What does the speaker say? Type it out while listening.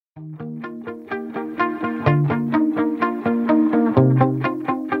You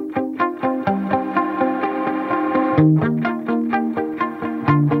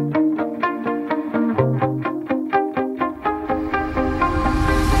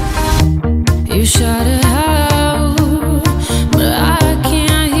shout it out, but I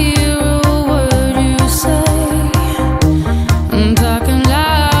can't hear a word you say. I'm talking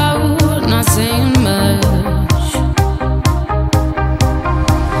loud, not saying much.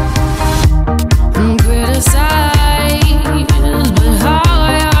 I'm criticized, but how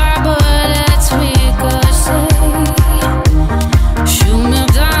your bullets ricochet. Shoot me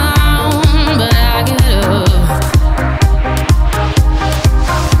down, but I get up.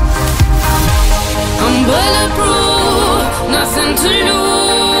 I'm bulletproof, nothing to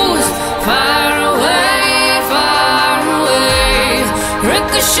lose. Far away,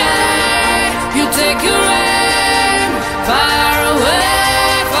 ricochet. You take your aim. Far away,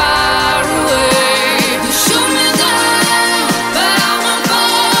 you shoot me down, but I won't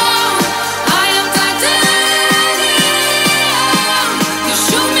fall. I am titanium. You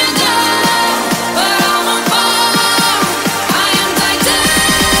shoot me down, but I won't fall. I am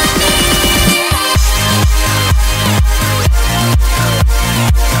titanium.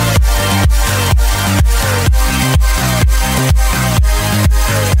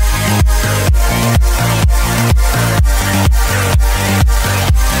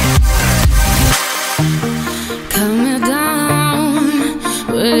 Cut me down,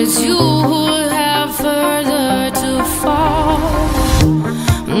 but it's you who have further to fall.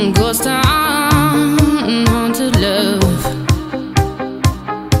 Ghost town, haunted love.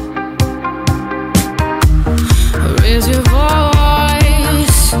 Raise your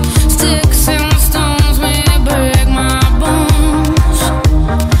voice, sticks and stones may break my bones.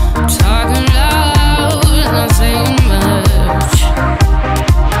 Talking loud, not saying much.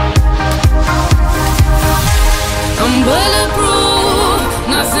 I'm bulletproof,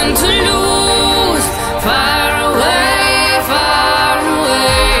 nothing to lose. Far away,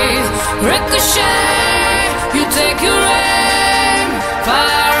 ricochet. You take your aim.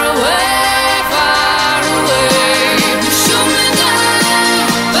 Far away, you shoot me down,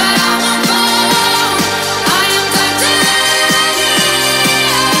 but I won't fall. I am titanium.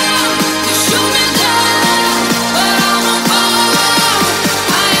 You shoot me down, but I won't fall.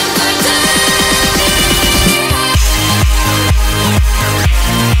 I am titanium.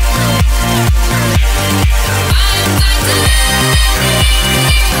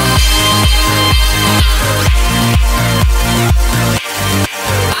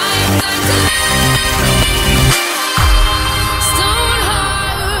 Stone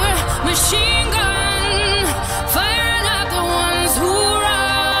heart, machine gun, firing at the ones who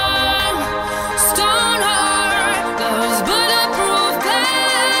run. Stone heart, those bulletproof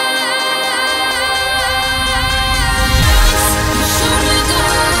glass. You shoot me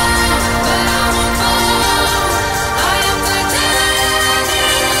down, but I won't fall. I am titanium.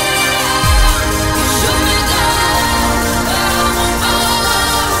 You shoot me down, but I won't fall.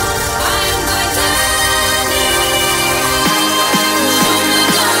 I am titanium. You shoot me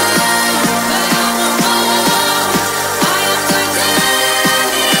down, but I won't fall. I am titanium.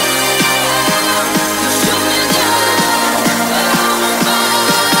 You shoot me down, but I won't fall.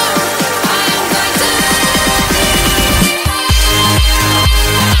 I am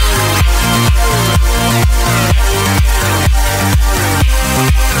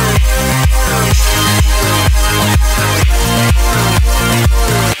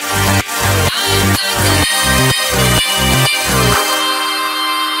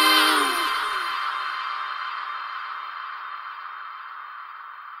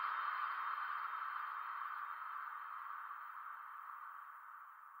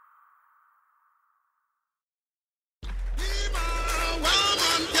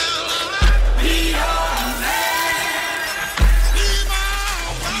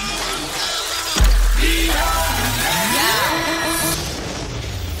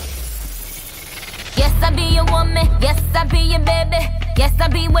Yes, I be your woman. Yes, I be your baby. Yes, I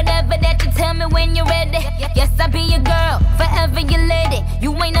be whatever that you tell me when you're ready. Yes, I be your girl, forever your lady.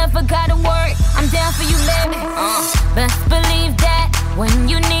 You ain't never gotta worry, I'm down for you, baby. Best believe that when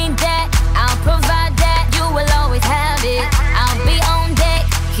you need that, I'll provide that. You will always have it. I'll be on deck,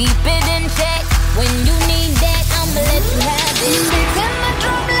 keep it in check. When you need that, I'ma let you have it. Beats in my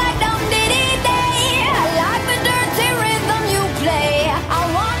drum like dum diddy day. I like the dirty rhythm you play. I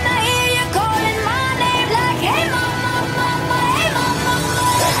wanna hear you calling my name like hey mama, mama, hey mama.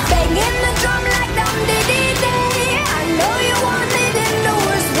 Banging the drum like dum diddy day. I know you want it in the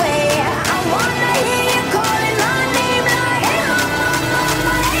worst way. I wanna hear you calling my name like hey mama.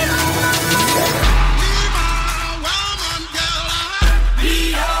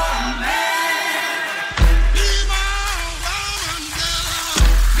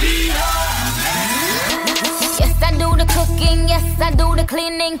 do the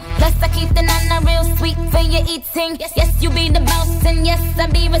cleaning. Plus I keep the nana real sweet for your eating. Yes, you be the boss and yes, I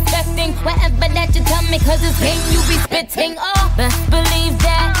be respecting whatever that you tell me, cause it's game you be spitting. Oh, best believe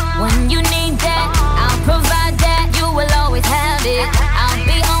that when you need that, I'll provide that. You will always have it. I'll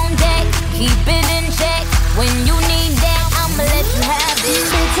be on deck, keep it in check. When you need that, I'ma let you have it.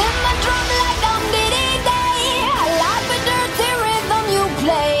 Beating my drum like dum diddy day. I like the dirty rhythm you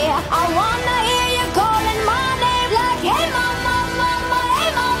play. I wanna hear you calling my name like, hey mama, mama,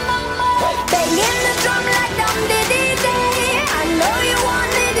 hey mama, mama. Banging the drum like dum diddy day. I know you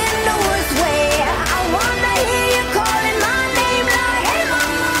want it in the worst way. I wanna hear you calling my name like, hey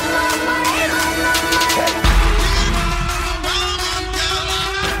mama, mama, hey mama, mama.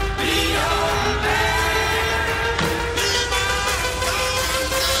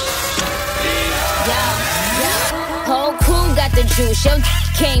 Whole crew got the juice, yo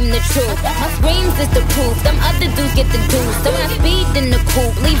came the truth. My screams is the proof, them other dudes get the deuce. So I speed in the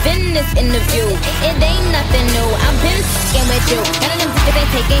coupe, leaving this interview. It ain't nothing new, I've been f***ing with you. None of them niggas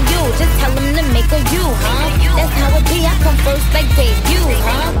ain't taking you, just tell them to make a you, huh? That's how it be, I come first like debut,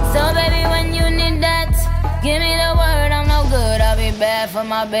 huh? So baby, when you need that, give me the word, I'm no good, I'll be bad for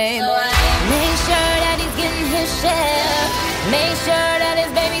my baby. Make sure that he's getting his share. Make sure that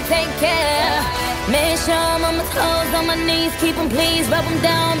his baby take care. Make sure I'm on my toes, on my knees, keep him please, rub him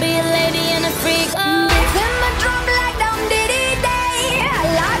down, be a lady and a freak. Oh. Beating my drum like dum diddy day. I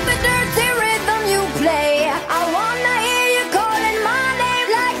like the dirty rhythm you play. I wanna hear you calling my name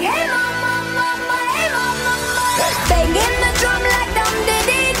like, hey mama, mama, hey mama, mama. Banging the drum like dum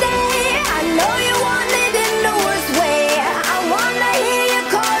diddy day. I know you want it in the worst way. I wanna hear you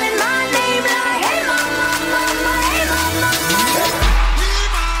calling my name like, hey mama, mama, hey mama, mama.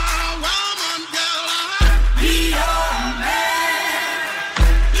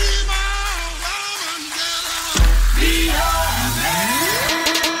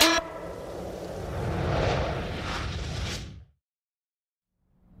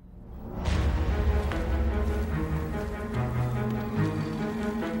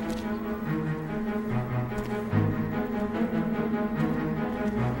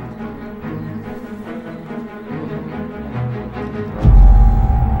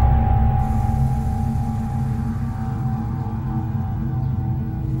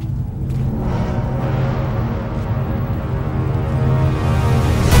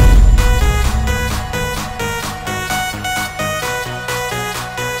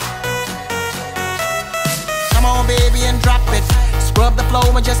 Baby, and drop it. Scrub the flow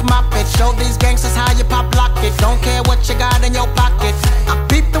and just mop it. Show these gangsters how you pop lock it. Don't care what you got in your pocket. I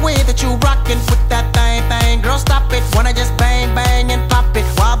peep the way that you rockin' with that thing. Girl, stop it. Wanna just bang, bang and pop it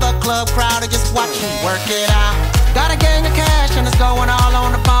while the club crowd are just watching. Work it out. Got a gang of cash and it's going all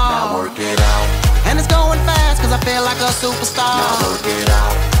on the ball. Now work it out. And it's going fast cause I feel like a superstar. Now work it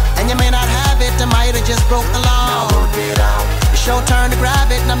out. And you may not have it, I might have just broke the law. Now work it out. It's your turn to grab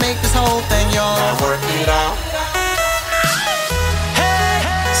it and I make this whole thing yours. Now work it out.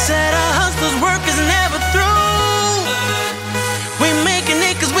 Said a hustler's work is never through. We making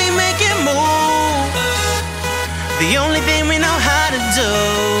it cause we make it move. The only thing we know how to do.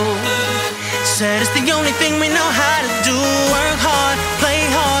 Said it's the only thing we know how to do. Work hard, play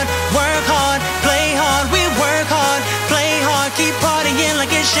hard, work hard, play hard. We work hard, play hard, keep partying like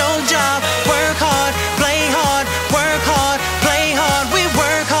it's your job. Work hard, play hard, work hard, play hard. We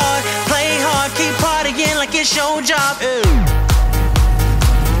work hard, play hard, keep partying like it's your job. Ew.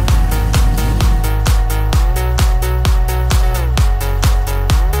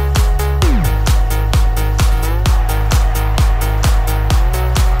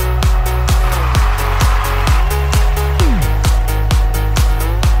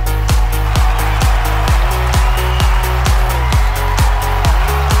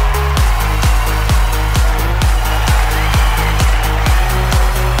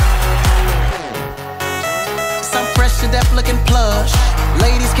 Looking plush,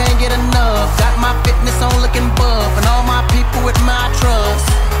 ladies can't get enough. Got my fitness on looking buff, and all my people with my trust.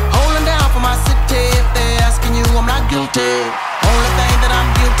 Holding down for my city. If they're asking you, I'm not guilty. Only thing that I'm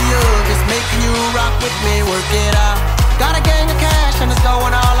guilty of is making you rock with me. Work it out. Got a gang of cash and it's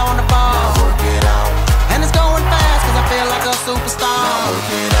going all on the ball. Now work it out. And it's going fast cause I feel like a superstar. Now work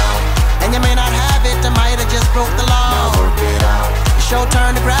it out. And you may not have it, I might have just broke the law. Now work it out. It's your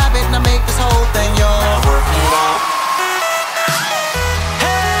turn to grab it and I make this whole thing yours. Now work it out.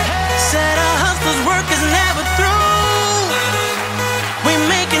 Said a hustler's work is never through. We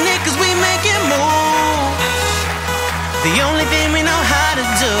making it cause we make it move. The only thing we know how to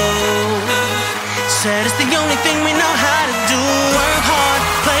do. Said it's the only thing we know how to do. Work hard,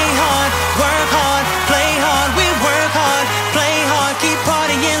 play hard, work hard, play hard. We work hard, play hard,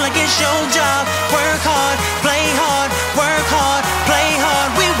 it's your job. Work hard, play hard, work hard, play hard.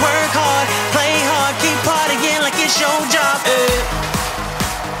 We work hard, play hard, keep partying like it's your job.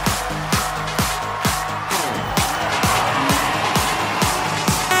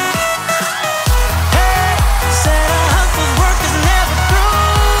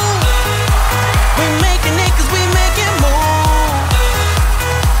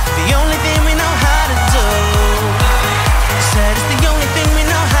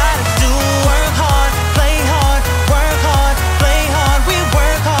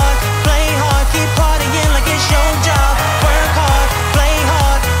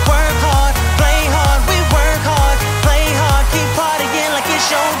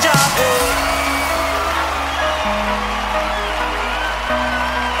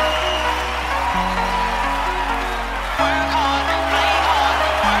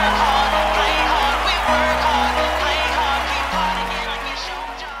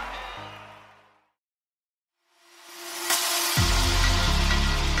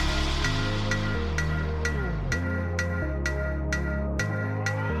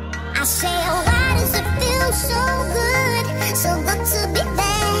 I say, oh, why does it feel so good to be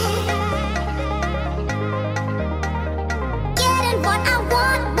there? Getting what I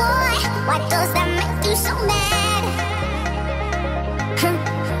want, boy, why does that make you so mad?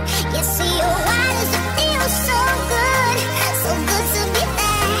 You see, oh, why does it feel so good to be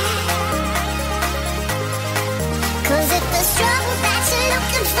there? 'Cause if the struggle that you're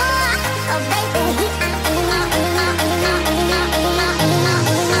looking for, oh baby,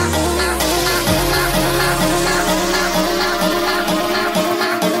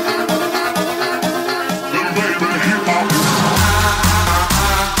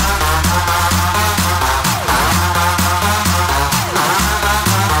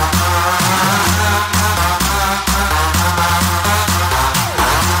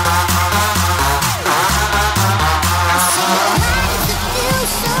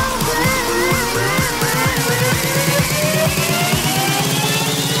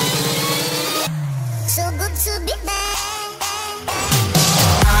 so good to be back.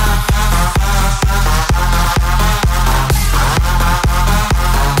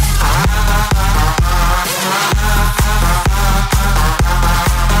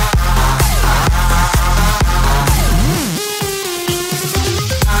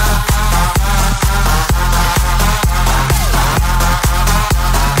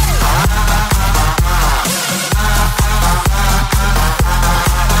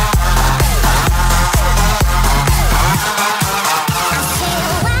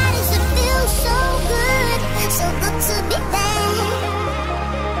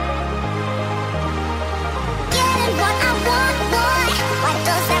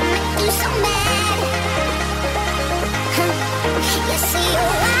 You see,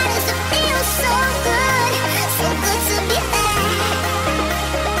 why does it feel so good to be there?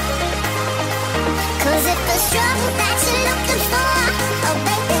 'Cause if the struggle that you're looking for, oh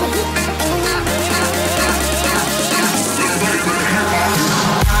baby,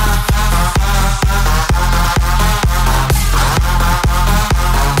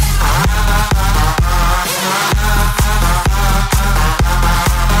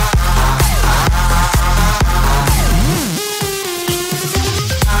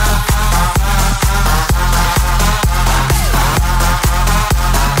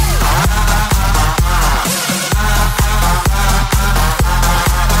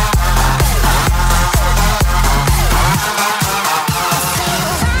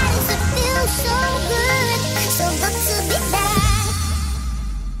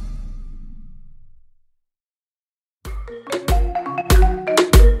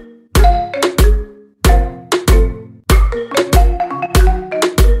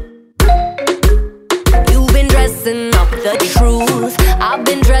 the truth. I've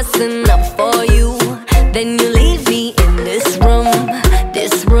been dressing up for you. Then you leave me in this room.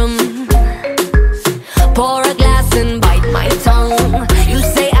 Pour a glass and bite my tongue. You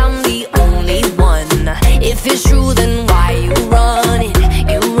say I'm the only one. If it's true, then why you run it?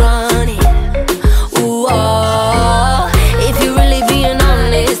 Ooh, oh. If you're really being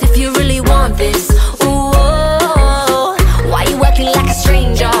honest, if you really want this, ooh, oh. Why you acting like a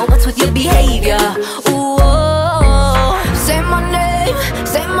stranger? What's with your behavior? Ooh, say my name,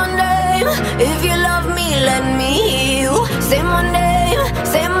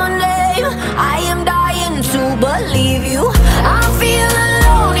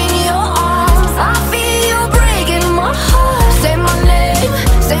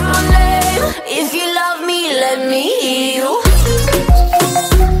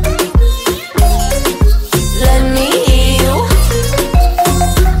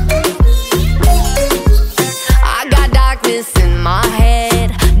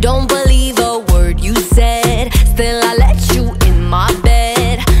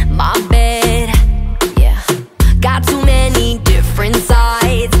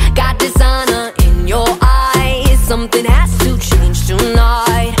 something has to change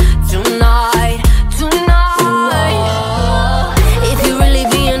tonight, tonight, tonight. Ooh, if you're really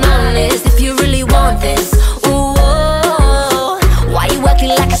being honest, if you really want this, ooh, why you acting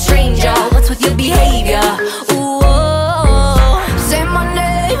like a stranger? What's with your behavior? Ooh, say my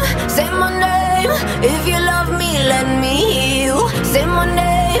name, say my name. If you love me, let me hear you. Say my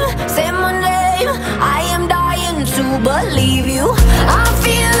name, say my name. I am dying to believe you. I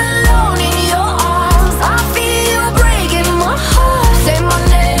feel alone in your arms. I feel you breaking my heart. Say my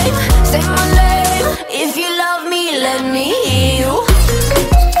name, say my name. If you love me, let me hear you.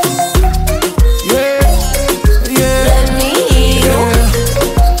 Yeah, yeah. Let me hear you.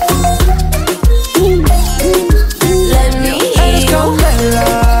 Let me hear you.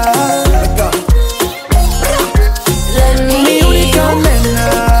 Let me hear you.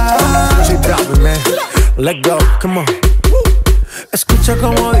 She dropping, man. Let go, come on. Escucha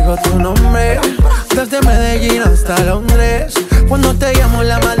como digo tu nombre, desde Medellín hasta Londres. Cuando te llamo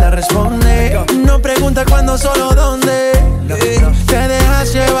la mala responde. No pregunta cuándo, solo dónde. Te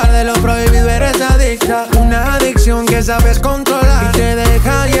dejas llevar de lo prohibido, eres adicta. Una adicción que sabes controlar y te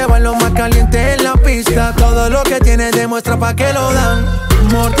deja llevar lo más caliente en la pista. Todo lo que tienes demuestra pa' que lo dan.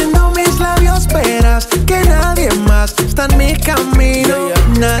 Mordiendo mis labios verás que nadie más está en mi camino.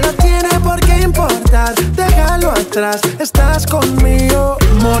 Nada tiene por qué importar, déjalo atrás, estás conmigo.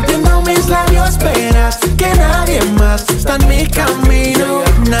 Mordiendo mis labios verás que nadie más está en mi camino.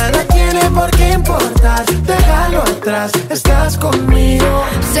 Nada tiene por qué importar, déjalo atrás, estás conmigo.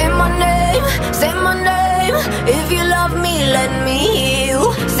 Say my name, say my name. If you love me, let me hear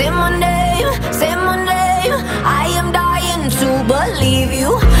you. Say my name, say my name. I am dying to believe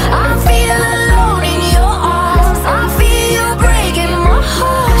you. I feel alone in your arms. I feel you breaking my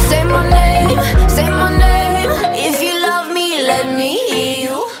heart. Say my name, say my name. If you love me, let me hear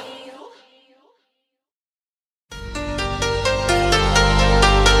you.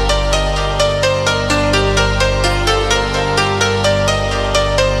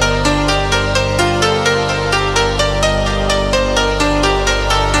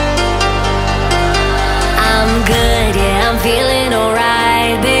 I'm good, yeah, I'm feeling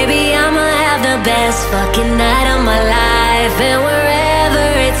alright. Baby, I'ma have the best fucking night of my life. And wherever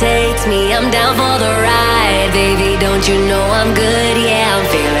it takes me, I'm down for the ride. Baby, don't you know I'm good, yeah, I'm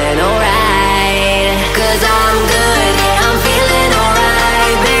feeling alright. 'Cause I'm good, yeah, I'm feeling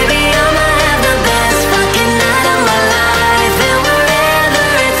alright. Baby, I'ma have the best fucking night of my life. And wherever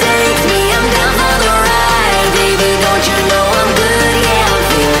it takes me, I'm down for the ride. Baby, don't you know I'm good, yeah, I'm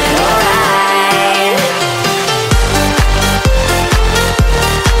feeling alright.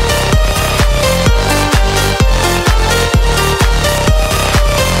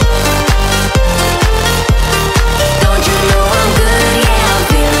 Don't you know I'm good, yeah, I'm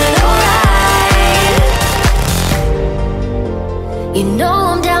feeling alright. You know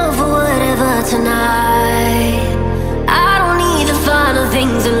I'm down for whatever tonight. I don't need the final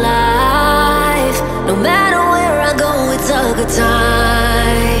things in life. No matter where I go, it's a good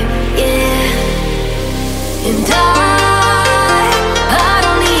time, yeah. And I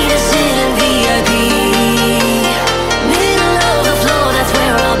don't need to sit in VIP. Middle of the floor, that's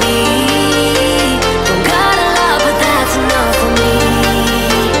where I'll be. Don't got a lot, but that's enough for me,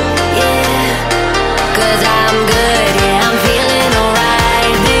 yeah. 'Cause I'm good, yeah, I'm feeling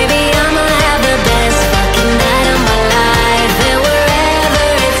alright. Baby, I'ma have the best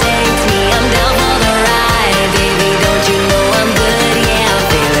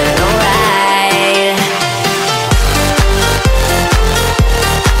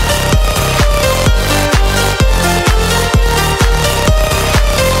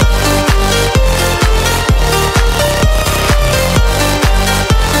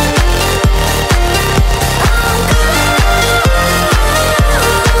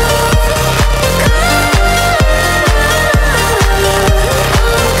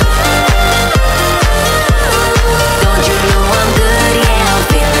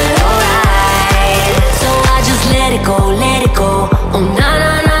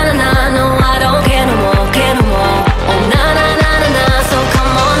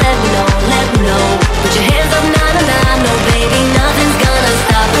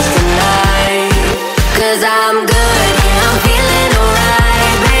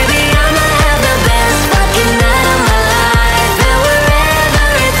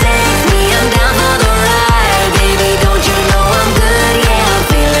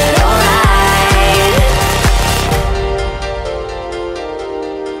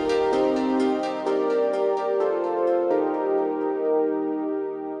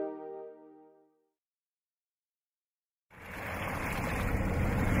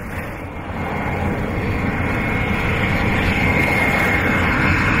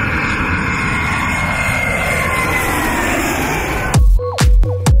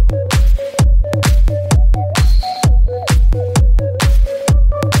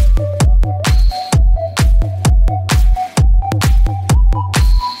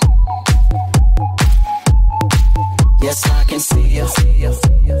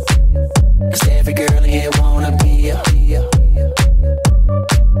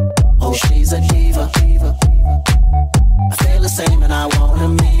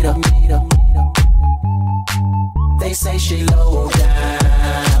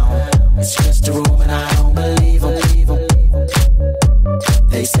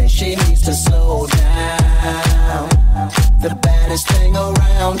to slow down. The baddest thing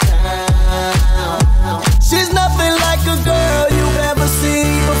around town. She's nothing like a girl you've ever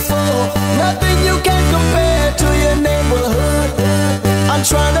seen before. Nothing you can compare to your neighborhood. I'm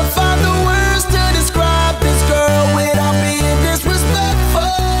trying to find the words to describe this girl without being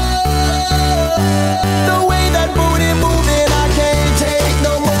disrespectful. The way that booty moving, I can't take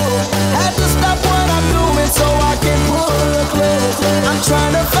no more. Had to stop what I'm doing so I can pull her close. I'm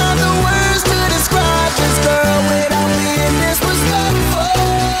trying to find the words to describe this girl without being disrespectful.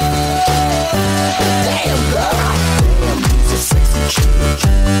 Damn girl, damn, you's a sexy chick,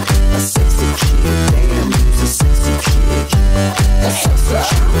 a sexy chick. Damn, you's a sexy chick, a sexy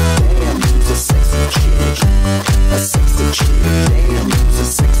chick. Damn, you's a sexy chick, a sexy chick. Damn, you's a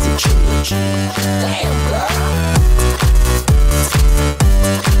sexy chick. Damn girl.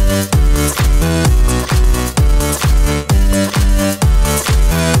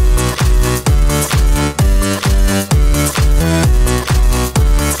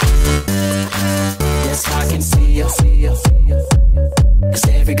 Yes, I can see you, 'cause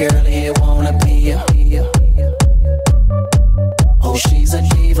every girl here wanna be you. Oh, she's a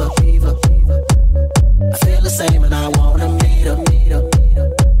diva. I feel the same and I wanna meet her.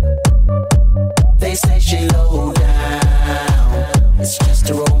 They say she low down. It's just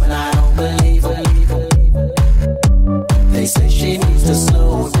a room and I don't believe her. They say she needs to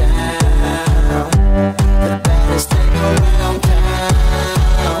slow down. The baddest thing around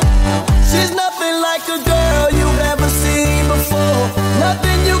town. She's nothing like a girl you've ever seen before.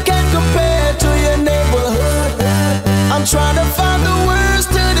 Nothing you can compare to your neighborhood. I'm trying to find the words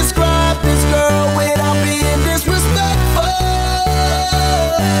to describe this girl without being disrespectful.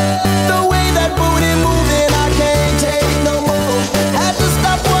 The way that booty moving, I can't take no more. Had to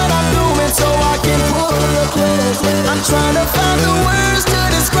stop what I'm doing so I can pull her close. I'm trying to find the words to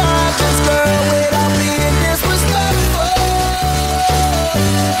describe this girl without being disrespectful.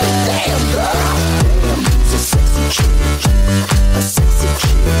 Damn girl, damn, you's a sexy chick, a sexy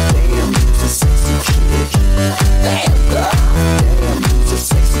chick. Damn, you's a sexy chick. Damn girl, damn, you's a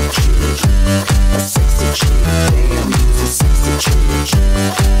sexy chick, a sexy chick. Damn, you's a sexy chick.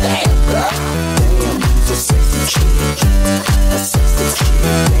 Damn girl, damn, you's a sexy chick, a sexy chick.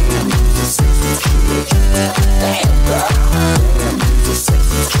 Damn, you's a sexy chick. Damn girl, damn, you's a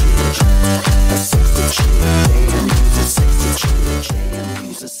sexy chick, a sexy chick. Damn, you's a sexy chick. Damn,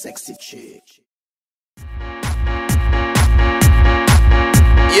 you's a sexy chick.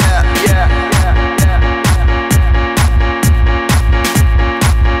 Yeah.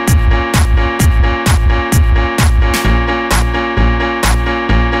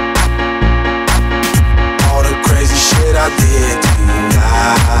 All the crazy shit I did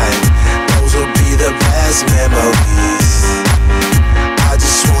tonight, those will be the best memories. I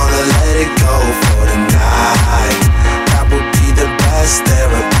just wanna let it go for the night. That would be the best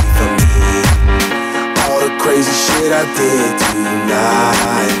therapy for me. All the crazy shit I did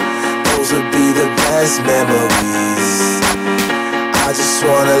tonight, those would be the best memories. I just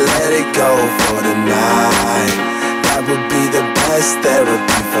wanna let it go for the night. That would be the best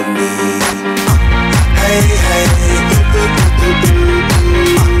therapy for me. Hey, hey,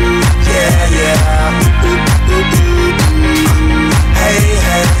 yeah, yeah. Hey,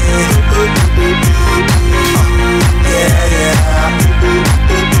 hey, yeah, yeah.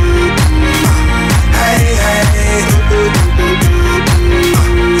 Hey, hey,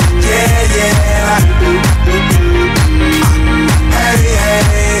 yeah, yeah. Hey,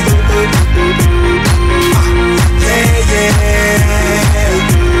 hey,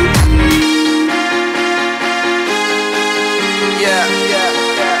 yeah, yeah.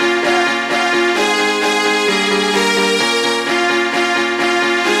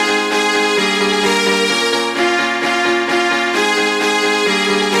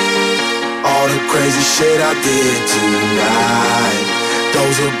 All the crazy shit I did tonight,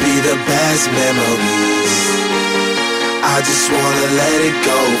 those will be the best memories. I just wanna let it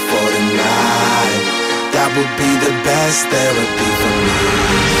go for the night. That would be the best therapy for me.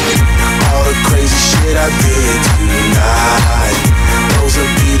 All the crazy shit I did tonight, those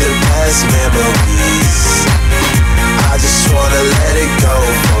will be the best memories. I just wanna let it go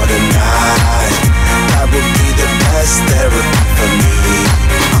for the night. That would be the best therapy for me.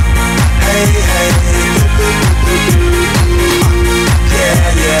 Hey, hey,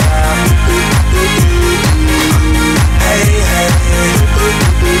 yeah, yeah. Hey, hey,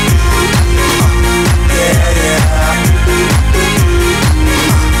 yeah, yeah.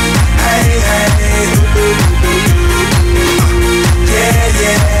 Hey, hey, yeah,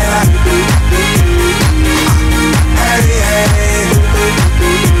 yeah. Hey,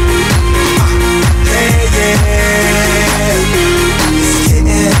 hey.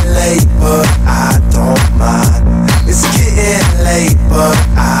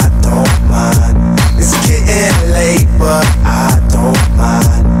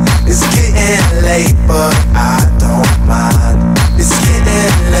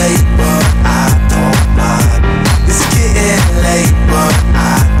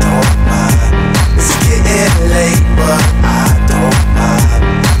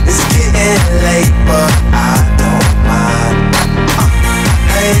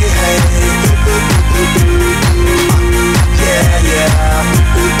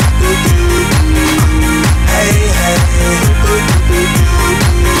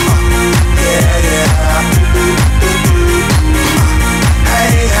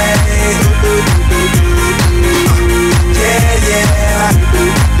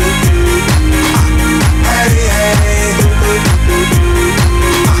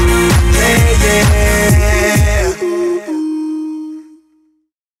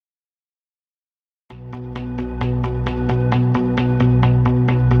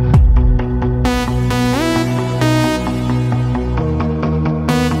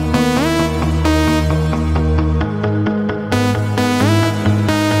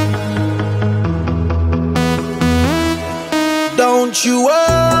 you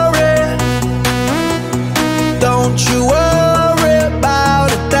worry. Don't you worry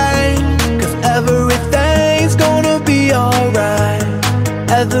about a thing, 'cause everything's gonna be alright.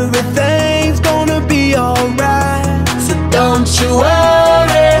 Everything's gonna be alright. So don't you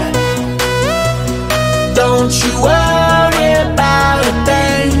worry. Don't you worry about a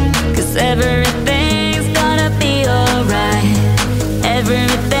thing, 'Cause everything's gonna be alright.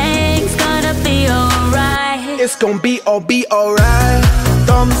 Everything's gonna be alright. it's gonna be alright.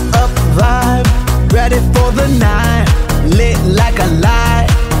 Thumbs up vibe, ready for the night. Lit like a light,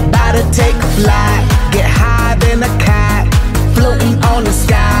 about to take a flight. Get higher than a kite, floating on the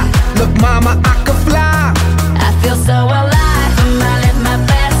sky. Look mama, I can fly. I feel so alive, and I live my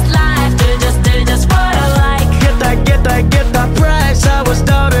best life. Do just what I like. Get that price. I was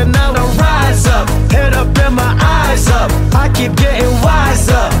down and now I rise up. Head up and my eyes up. I keep getting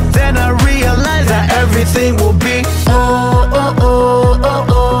wiser. Then I realize that everything will be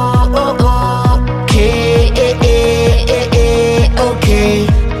okay.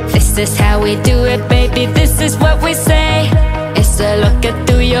 This is how we do it, baby. This is what we say. It's a look at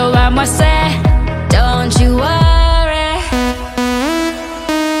through your arm, I say. Don't you worry.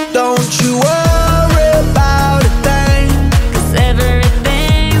 Don't you worry about a thing, 'Cause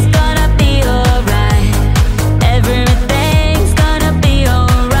everything's gonna be alright. Everything's gonna be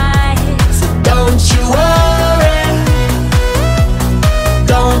alright. so don't you worry.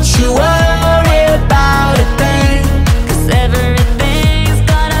 Don't you worry about a thing. 'Cause everything's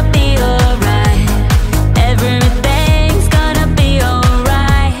gonna be alright. Everything's gonna be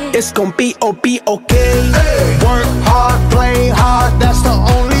alright. It's gonna be okay. Work hard, play hard, that's the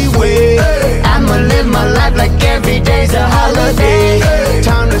only way. I'ma live my life like every day's a holiday.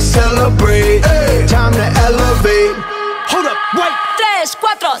 Time to celebrate, time to elevate. Hold up, wait. 3,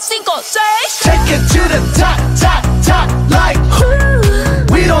 4, 5, 6. Take it to the top, top, top, like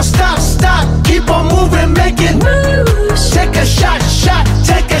we don't stop, keep on moving, making moves. Take a shot,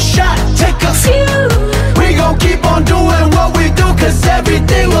 take a shot, take a few. We gon' keep on doing what we do, 'cause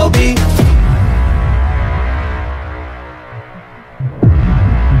everything will be.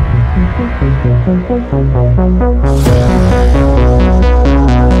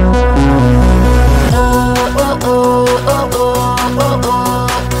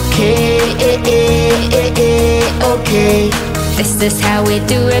 Okay. This is how we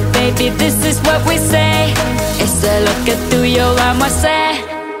do it, baby. This is what we say. It's a look at through your arm, I say.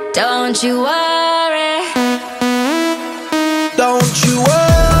 Don't you worry. Don't you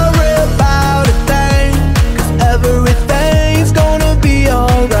worry about a thing, 'cause everything's gonna be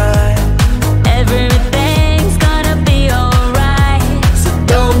alright. Everything's gonna be alright. So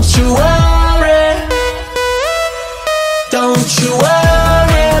don't you worry. Don't you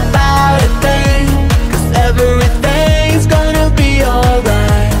worry about a thing, 'cause everything's gonna be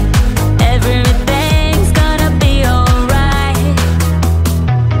alright. Everything's gonna be alright.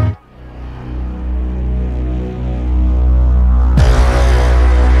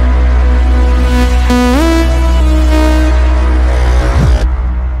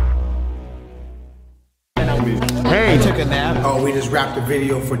 Hey, took a nap. Oh, we just wrapped the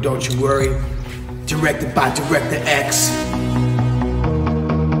video for Don't You Worry, directed by Director X.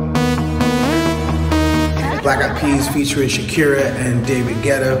 Black Eyed Peas featuring Shakira and David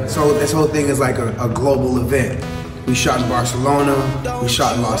Guetta. So this whole thing is like a global event. We shot in Barcelona, we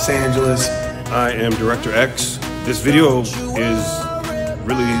shot in Los Angeles. I am Director X. This video is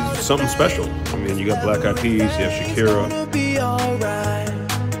really something special. I mean, you got Black Eyed Peas, you have Shakira.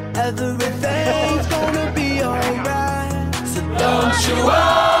 Everything's gonna be alright. So don't you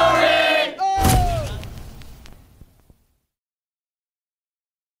worry.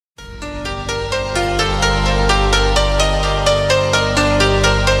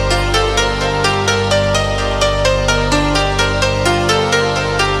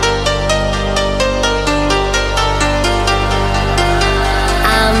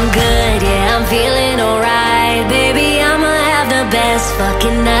 I'm good, yeah, I'm feeling alright. Baby, I'ma have the best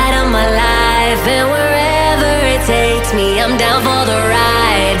fucking night of my life. And wherever it takes me, I'm down for the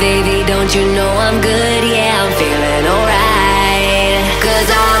ride. Baby, don't you know I'm good, yeah, I'm feeling alright. 'Cause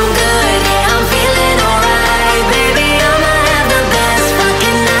I'm good, yeah, I'm feeling alright. Baby, I'ma have the best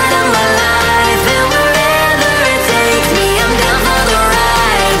fucking night of my life. And wherever it takes me, I'm down for the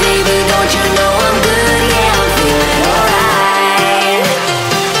ride. Baby, don't you know I'm good, yeah, I'm feeling alright.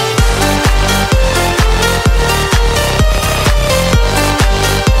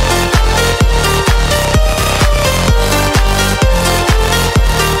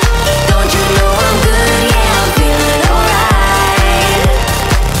 Don't you know I'm good, yeah, I'm feeling alright.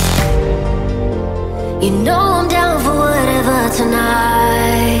 You know I'm down for whatever tonight.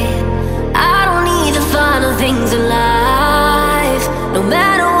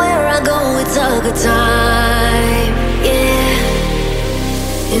 I go, it's a good time,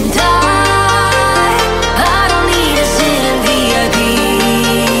 yeah. And I